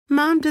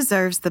Mom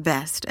deserves the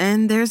best,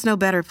 and there's no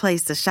better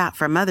place to shop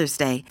for Mother's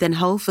Day than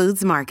Whole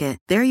Foods Market.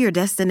 They're your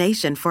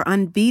destination for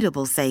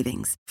unbeatable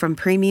savings, from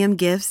premium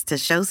gifts to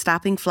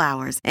show-stopping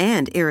flowers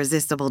and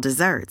irresistible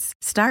desserts.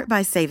 Start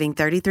by saving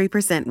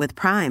 33% with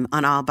Prime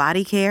on all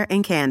body care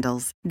and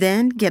candles.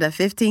 Then get a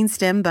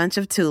 15-stem bunch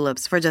of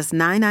tulips for just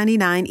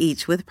 $9.99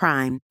 each with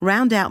Prime.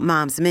 Round out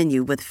Mom's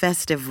menu with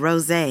festive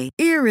rosé,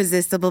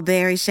 irresistible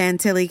berry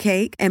chantilly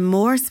cake, and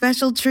more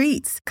special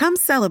treats. Come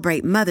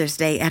celebrate Mother's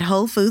Day at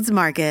Whole Foods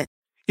Market.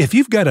 If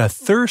you've got a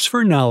thirst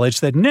for knowledge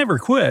that never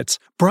quits,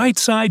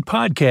 Brightside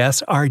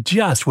Podcasts are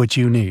just what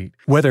you need.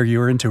 Whether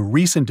you're into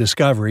recent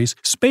discoveries,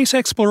 space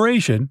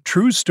exploration,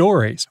 true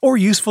stories, or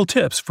useful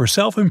tips for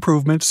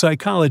self-improvement,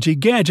 psychology,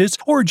 gadgets,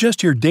 or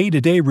just your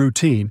day-to-day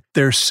routine,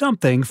 there's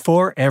something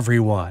for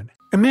everyone.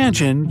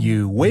 Imagine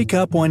you wake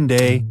up one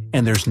day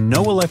and there's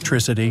no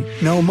electricity,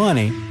 no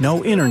money,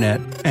 no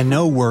internet, and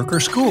no work or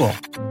school.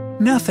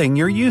 Nothing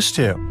you're used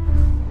to.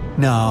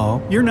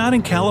 No, you're not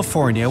in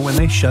California when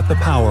they shut the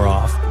power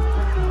off.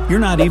 You're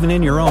not even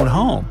in your own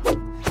home.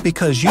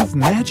 Because you've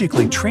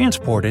magically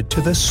transported to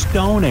the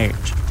Stone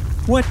Age.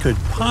 What could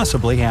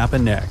possibly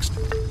happen next?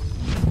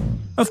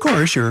 Of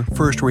course, your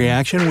first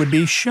reaction would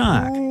be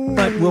shock,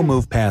 but we'll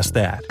move past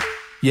that.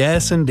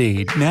 Yes,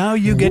 indeed, now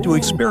you get to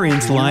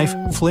experience life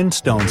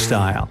Flintstone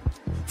style.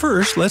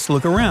 First, let's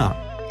look around.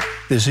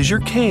 This is your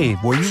cave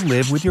where you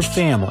live with your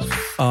family.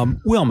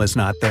 Wilma's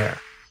not there.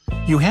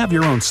 You have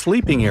your own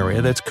sleeping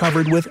area that's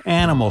covered with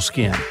animal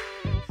skin.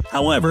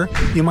 However,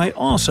 you might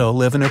also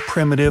live in a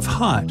primitive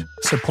hut,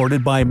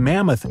 supported by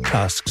mammoth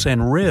tusks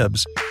and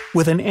ribs,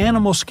 with an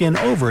animal skin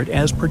over it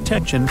as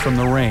protection from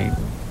the rain.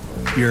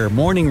 Your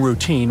morning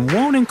routine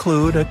won't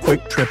include a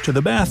quick trip to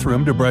the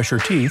bathroom to brush your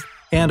teeth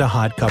and a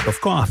hot cup of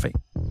coffee.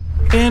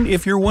 And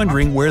if you're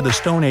wondering where the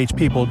Stone Age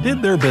people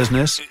did their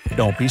business,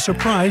 don't be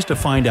surprised to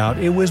find out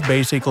it was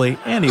basically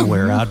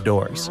anywhere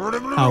outdoors.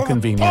 How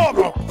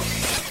convenient.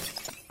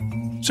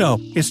 So,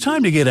 it's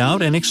time to get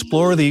out and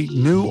explore the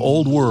new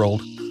old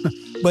world.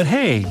 But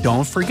hey,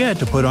 don't forget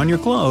to put on your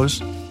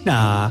clothes.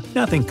 Nah,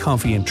 nothing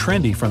comfy and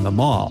trendy from the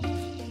mall.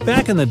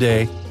 Back in the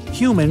day,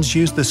 humans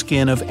used the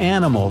skin of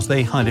animals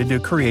they hunted to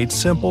create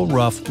simple,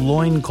 rough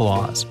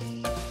loincloths.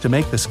 To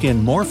make the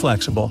skin more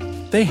flexible,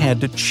 they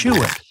had to chew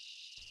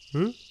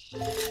it.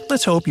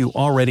 Let's hope you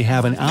already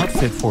have an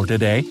outfit for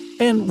today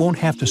and won't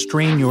have to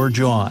strain your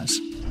jaws.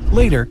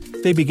 Later,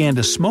 they began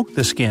to smoke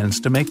the skins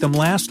to make them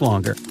last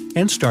longer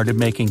and started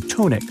making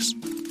tunics.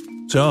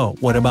 So,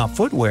 what about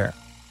footwear?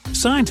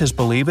 Scientists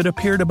believe it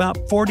appeared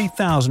about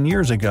 40,000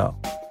 years ago.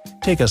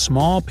 Take a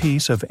small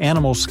piece of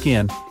animal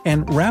skin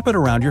and wrap it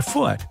around your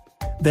foot.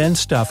 Then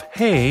stuff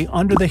hay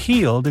under the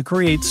heel to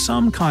create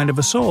some kind of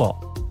a sole.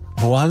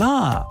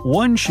 Voila!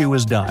 One shoe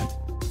is done.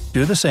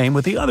 Do the same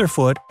with the other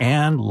foot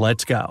and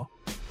let's go.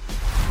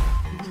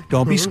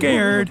 Don't be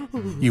scared.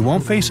 You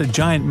won't face a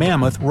giant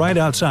mammoth right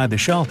outside the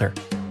shelter.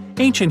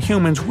 Ancient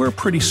humans were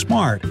pretty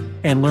smart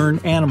and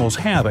learned animals'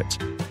 habits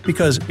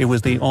because it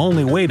was the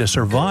only way to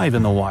survive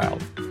in the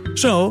wild.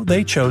 So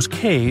they chose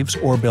caves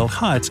or built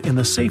huts in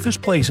the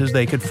safest places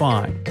they could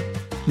find.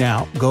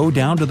 Now go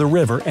down to the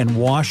river and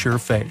wash your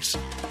face.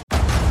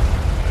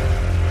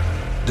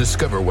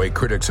 Discover why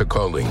critics are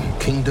calling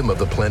Kingdom of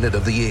the Planet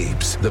of the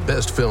Apes the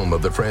best film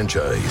of the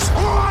franchise.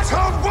 What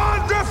a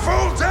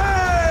wonderful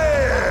day!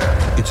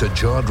 It's a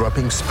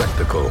jaw-dropping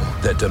spectacle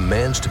that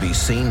demands to be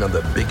seen on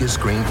the biggest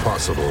screen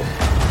possible.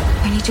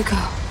 We need to go.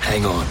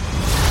 Hang on.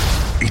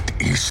 It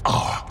is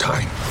our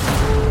time.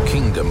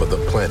 Kingdom of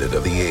the Planet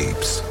of the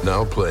Apes.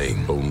 Now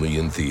playing only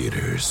in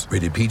theaters.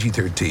 Rated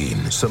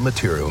PG-13. Some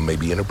material may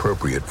be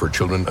inappropriate for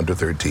children under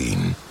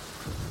 13.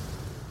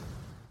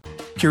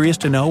 Curious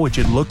to know what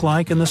you'd look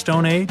like in the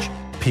Stone Age?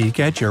 Peek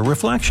at your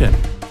reflection.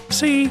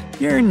 See,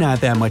 you're not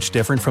that much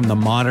different from the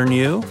modern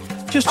you.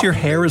 Just your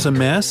hair is a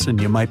mess and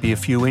you might be a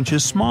few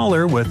inches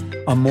smaller with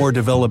a more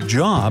developed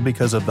jaw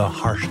because of the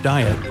harsh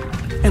diet.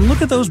 And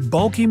look at those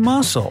bulky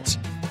muscles.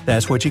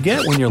 That's what you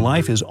get when your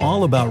life is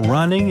all about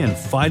running and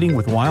fighting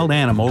with wild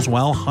animals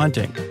while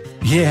hunting.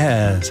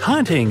 Yes,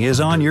 hunting is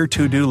on your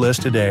to-do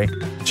list today.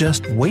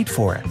 Just wait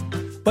for it.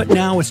 But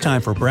now it's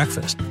time for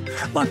breakfast.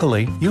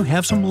 Luckily, you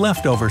have some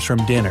leftovers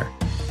from dinner.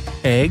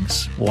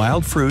 Eggs,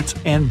 wild fruits,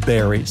 and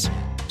berries.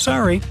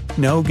 Sorry,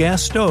 no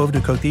gas stove to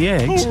cook the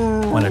eggs.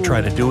 Want to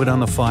try to do it on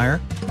the fire?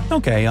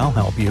 Okay, I'll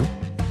help you.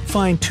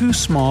 Find 2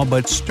 small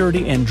but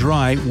sturdy and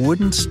dry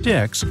wooden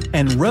sticks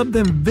and rub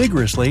them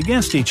vigorously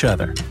against each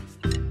other.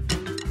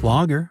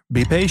 Longer,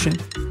 be patient.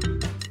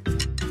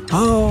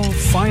 Oh,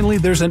 finally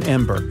there's an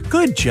ember.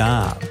 Good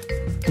job!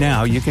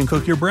 Now you can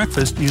cook your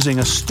breakfast using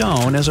a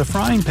stone as a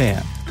frying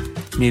pan.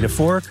 Need a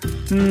fork?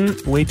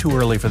 Way too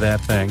early for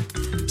that thing.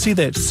 See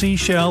that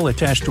seashell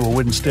attached to a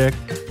wooden stick?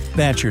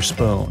 That's your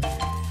spoon.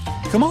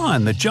 Come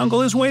on, the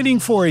jungle is waiting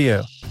for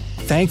you.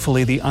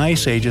 Thankfully, the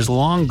Ice Age is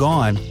long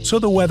gone, so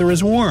the weather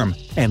is warm,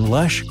 and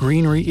lush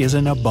greenery is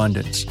in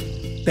abundance.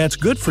 That's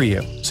good for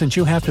you, since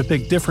you have to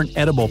pick different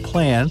edible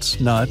plants,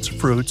 nuts,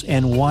 fruits,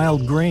 and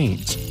wild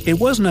grains. It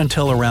wasn't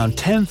until around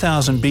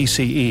 10,000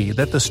 BCE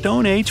that the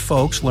Stone Age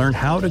folks learned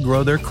how to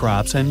grow their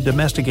crops and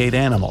domesticate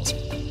animals.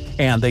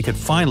 And they could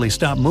finally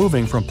stop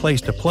moving from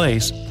place to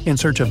place in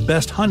search of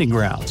best hunting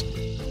grounds.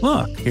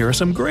 Look, here are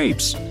some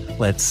grapes.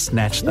 Let's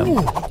snatch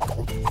them.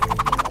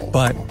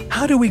 But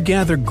how do we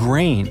gather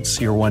grains,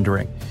 you're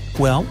wondering?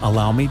 Well,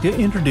 allow me to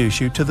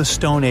introduce you to the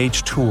Stone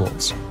Age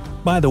tools.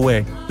 By the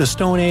way, the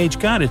Stone Age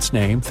got its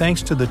name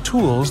thanks to the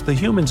tools the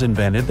humans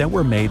invented that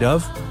were made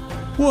of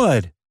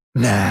wood.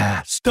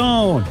 Nah,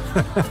 stone.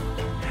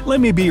 Let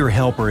me be your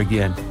helper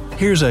again.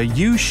 Here's a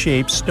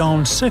U-shaped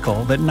stone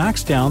sickle that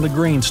knocks down the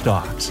grain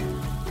stalks.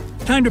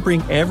 Time to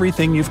bring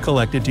everything you've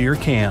collected to your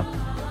camp.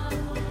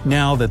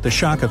 Now that the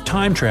shock of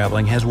time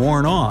traveling has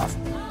worn off,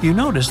 you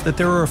notice that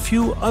there are a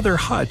few other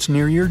huts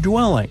near your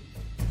dwelling.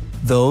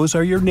 Those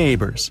are your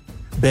neighbors,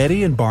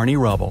 Betty and Barney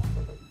Rubble.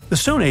 The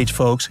Stone Age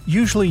folks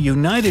usually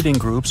united in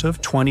groups of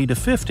 20 to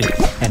 50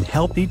 and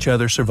helped each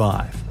other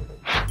survive.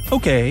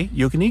 Okay,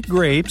 you can eat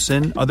grapes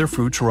and other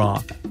fruits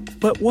raw,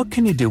 but what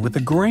can you do with the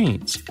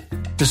grains?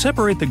 To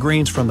separate the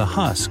grains from the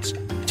husks,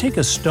 take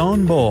a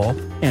stone bowl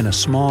and a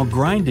small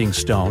grinding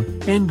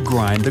stone and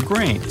grind the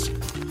grains.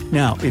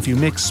 Now, if you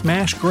mix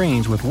smashed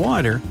grains with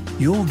water,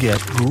 you'll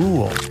get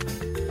gruel.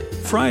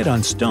 Fry it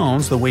on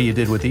stones the way you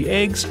did with the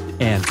eggs,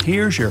 and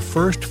here's your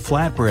first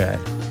flatbread.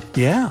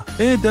 Yeah,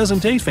 it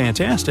doesn't taste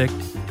fantastic,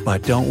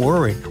 but don't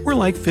worry, we're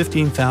like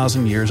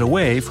 15,000 years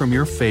away from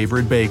your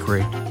favorite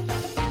bakery.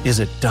 Is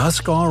it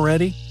dusk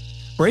already?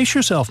 Brace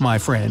yourself, my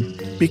friend,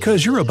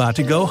 because you're about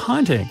to go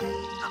hunting.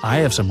 I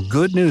have some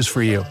good news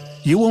for you.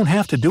 You won't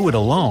have to do it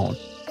alone.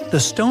 The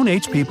Stone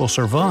Age people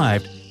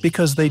survived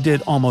because they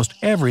did almost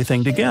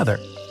everything together.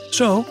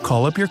 So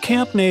call up your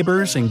camp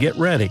neighbors and get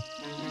ready.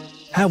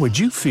 How would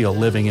you feel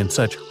living in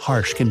such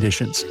harsh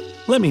conditions?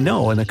 Let me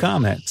know in the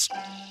comments.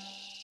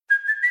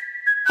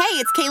 Hey,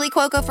 it's Kaylee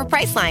Cuoco for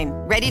Priceline.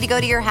 Ready to go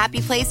to your happy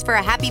place for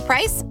a happy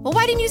price? Well,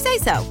 why didn't you say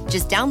so?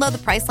 Just download the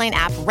Priceline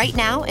app right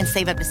now and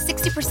save up to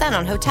 60%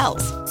 on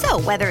hotels.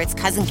 So whether it's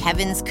Cousin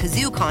Kevin's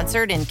Kazoo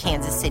Concert in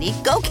Kansas City,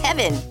 go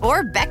Kevin,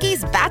 or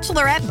Becky's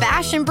Bachelorette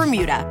Bash in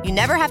Bermuda, you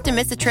never have to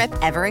miss a trip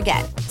ever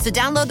again. So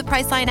download the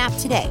Priceline app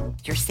today.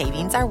 Your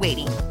savings are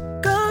waiting.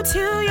 Go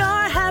to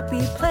your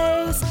happy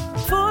place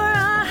for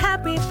a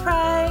happy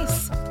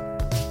price.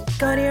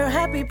 Go to your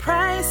happy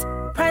price,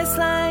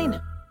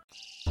 Priceline.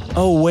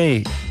 Oh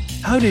wait,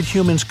 how did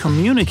humans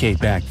communicate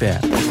back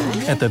then?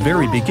 At the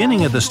very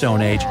beginning of the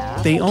Stone Age,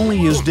 they only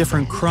used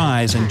different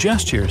cries and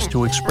gestures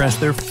to express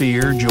their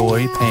fear,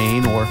 joy,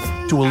 pain, or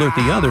to alert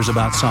the others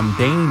about some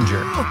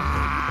danger.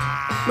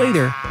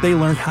 Later, they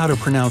learned how to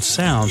pronounce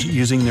sounds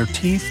using their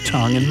teeth,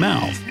 tongue, and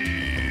mouth.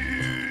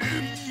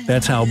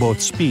 That's how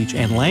both speech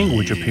and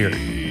language appeared,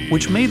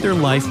 which made their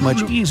life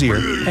much easier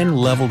and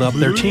leveled up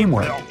their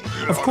teamwork.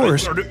 Of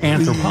course,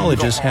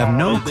 anthropologists have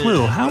no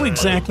clue how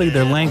exactly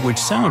their language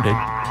sounded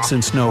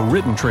since no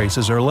written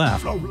traces are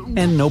left,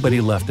 and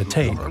nobody left a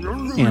tape.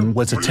 And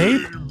what's a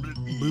tape?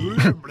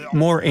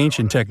 More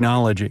ancient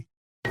technology.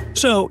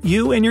 So,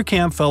 you and your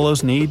camp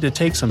fellows need to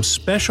take some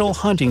special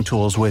hunting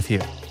tools with you.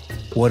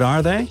 What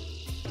are they?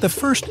 The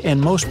first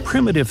and most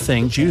primitive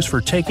things used for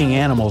taking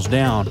animals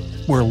down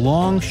were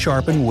long,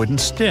 sharpened wooden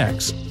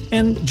sticks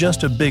and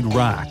just a big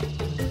rock.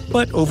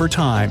 But over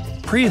time,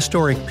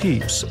 prehistoric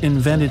peeps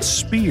invented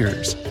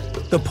spears.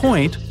 The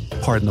point,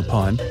 pardon the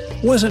pun,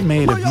 wasn't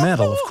made of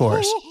metal, of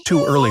course,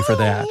 too early for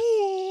that.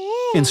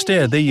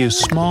 Instead, they used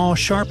small,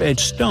 sharp-edged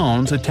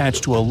stones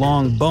attached to a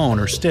long bone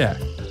or stick.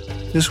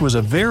 This was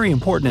a very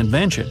important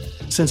invention,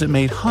 since it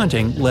made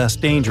hunting less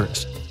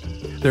dangerous.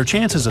 Their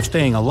chances of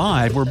staying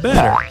alive were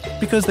better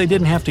because they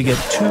didn't have to get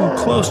too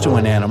close to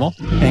an animal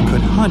and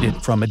could hunt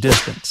it from a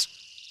distance.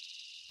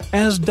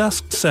 As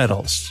dusk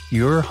settles,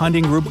 your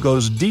hunting group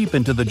goes deep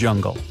into the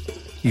jungle.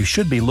 You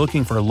should be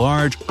looking for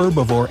large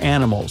herbivore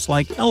animals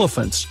like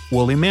elephants,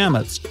 woolly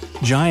mammoths,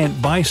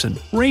 giant bison,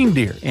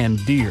 reindeer,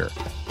 and deer.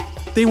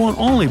 They won't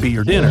only be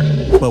your dinner,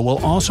 but will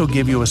also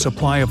give you a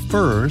supply of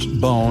furs,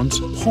 bones,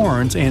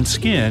 horns, and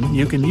skin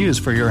you can use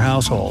for your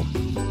household.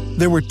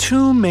 There were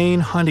two main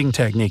hunting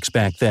techniques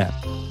back then.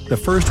 The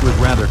first was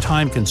rather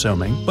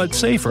time-consuming, but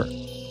safer.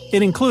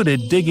 It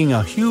included digging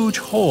a huge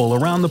hole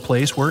around the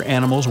place where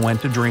animals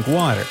went to drink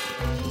water.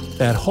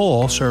 That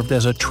hole served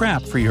as a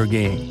trap for your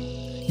game.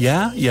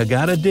 Yeah, you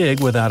gotta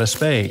dig without a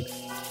spade.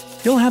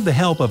 You'll have the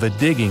help of a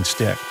digging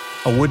stick,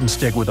 a wooden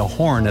stick with a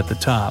horn at the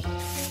top,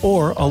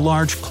 or a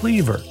large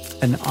cleaver,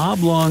 an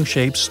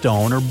oblong-shaped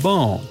stone or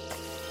bone.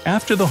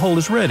 After the hole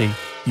is ready,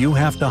 you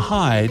have to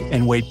hide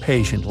and wait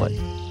patiently.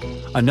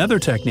 Another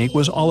technique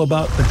was all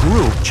about the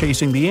group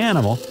chasing the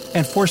animal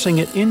and forcing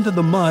it into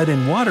the mud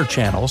and water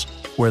channels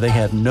where they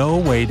had no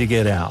way to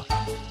get out.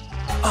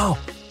 Oh,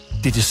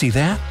 did you see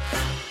that?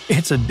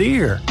 It's a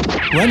deer.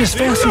 Run as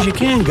fast as you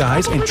can,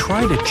 guys, and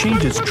try to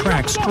change its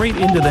track straight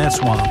into that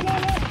swamp.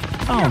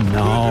 Oh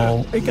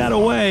no, it got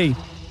away.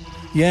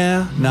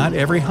 Yeah, not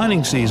every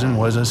hunting season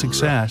was a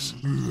success.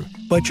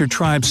 But your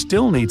tribe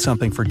still needs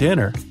something for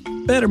dinner.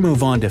 Better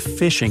move on to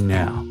fishing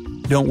now.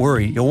 Don't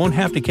worry, you won't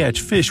have to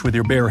catch fish with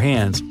your bare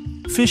hands.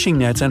 Fishing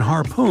nets and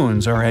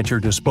harpoons are at your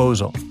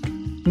disposal.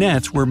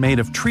 Nets were made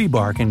of tree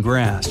bark and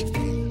grass.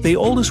 The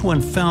oldest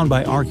one found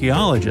by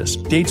archaeologists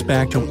dates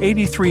back to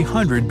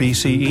 8300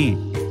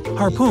 BCE.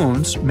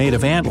 Harpoons, made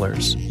of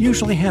antlers,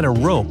 usually had a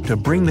rope to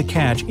bring the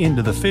catch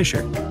into the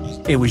fisher.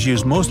 It was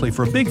used mostly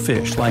for big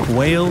fish like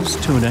whales,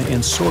 tuna,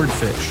 and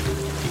swordfish.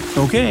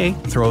 Okay,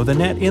 throw the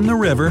net in the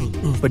river,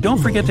 but don't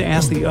forget to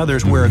ask the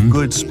others where a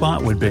good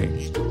spot would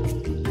be.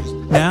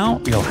 Now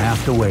you'll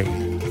have to wait.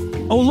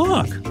 Oh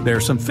look,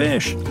 there's some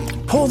fish.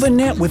 Pull the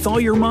net with all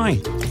your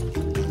might.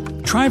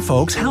 Try,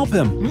 folks, help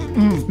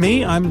him.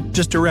 Me, I'm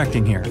just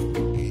directing here.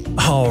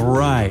 All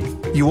right,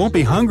 you won't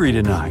be hungry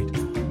tonight.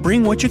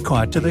 Bring what you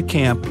caught to the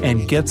camp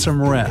and get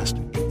some rest.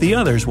 The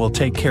others will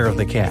take care of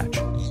the catch.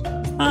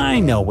 I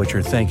know what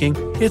you're thinking.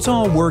 It's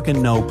all work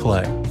and no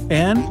play.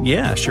 And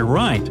yes, you're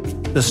right.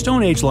 The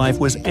Stone Age life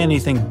was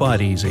anything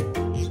but easy.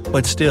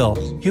 But still,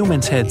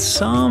 humans had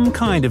some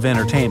kind of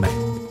entertainment.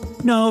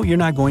 No, you're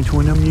not going to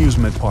an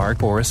amusement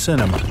park or a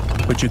cinema,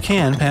 but you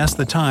can pass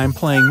the time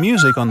playing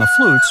music on the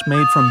flutes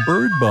made from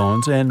bird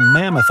bones and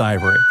mammoth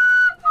ivory.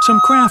 Some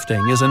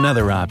crafting is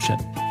another option.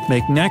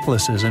 Make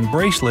necklaces and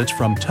bracelets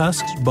from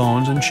tusks,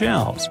 bones, and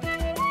shells.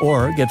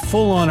 Or get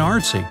full-on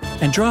artsy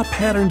and draw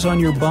patterns on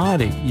your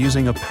body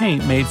using a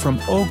paint made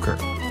from ochre,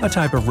 a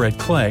type of red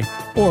clay,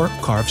 or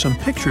carve some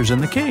pictures in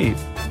the cave.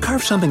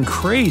 Carve something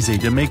crazy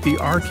to make the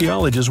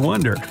archaeologists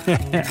wonder.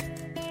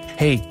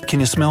 Hey, can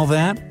you smell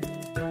that?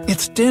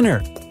 It's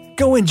dinner.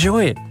 Go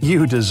enjoy it.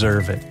 You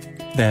deserve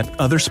it. That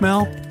other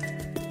smell?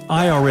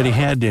 I already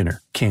had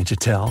dinner, can't you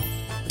tell?